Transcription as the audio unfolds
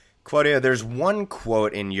Claudia, there's one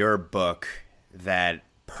quote in your book that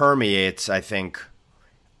permeates, I think,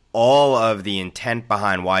 all of the intent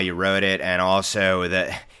behind why you wrote it, and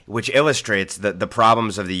also which illustrates the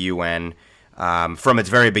problems of the UN from its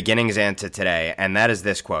very beginnings and to today. And that is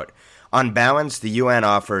this quote: "On balance, the UN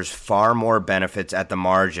offers far more benefits at the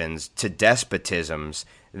margins to despotisms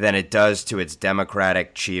than it does to its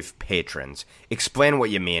democratic chief patrons." Explain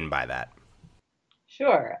what you mean by that.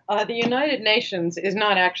 Sure. The United Nations is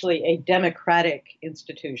not actually a democratic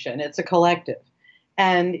institution. It's a collective.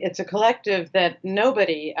 And it's a collective that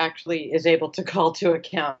nobody actually is able to call to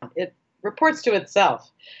account. It reports to itself.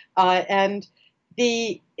 And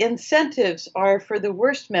the incentives are for the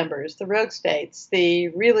worst members, the rogue states, the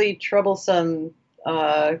really troublesome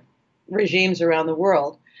regimes around the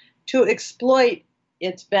world, to exploit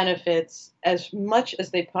its benefits as much as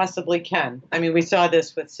they possibly can. I mean, we saw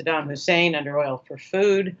this with Saddam Hussein under Oil for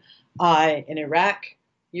Food in Iraq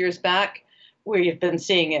years back. We've been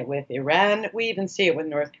seeing it with Iran. We even see it with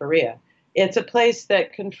North Korea. It's a place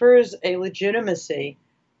that confers a legitimacy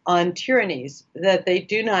on tyrannies that they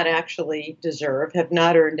do not actually deserve, have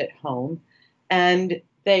not earned at home. And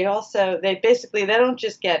they don't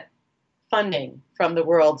just get funding from the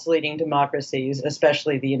world's leading democracies,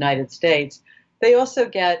 especially the United States. They also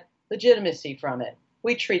get legitimacy from it.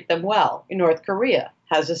 We treat them well. North Korea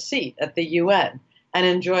has a seat at the UN and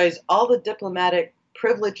enjoys all the diplomatic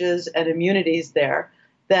privileges and immunities there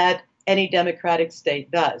that any democratic state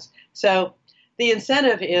does. So the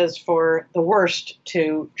incentive is for the worst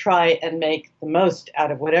to try and make the most out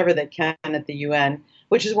of whatever they can at the UN,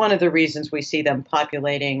 which is one of the reasons we see them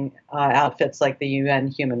populating outfits like the UN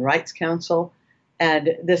Human Rights Council.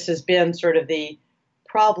 And this has been sort of the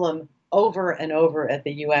problem over and over at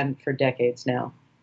the UN for decades now.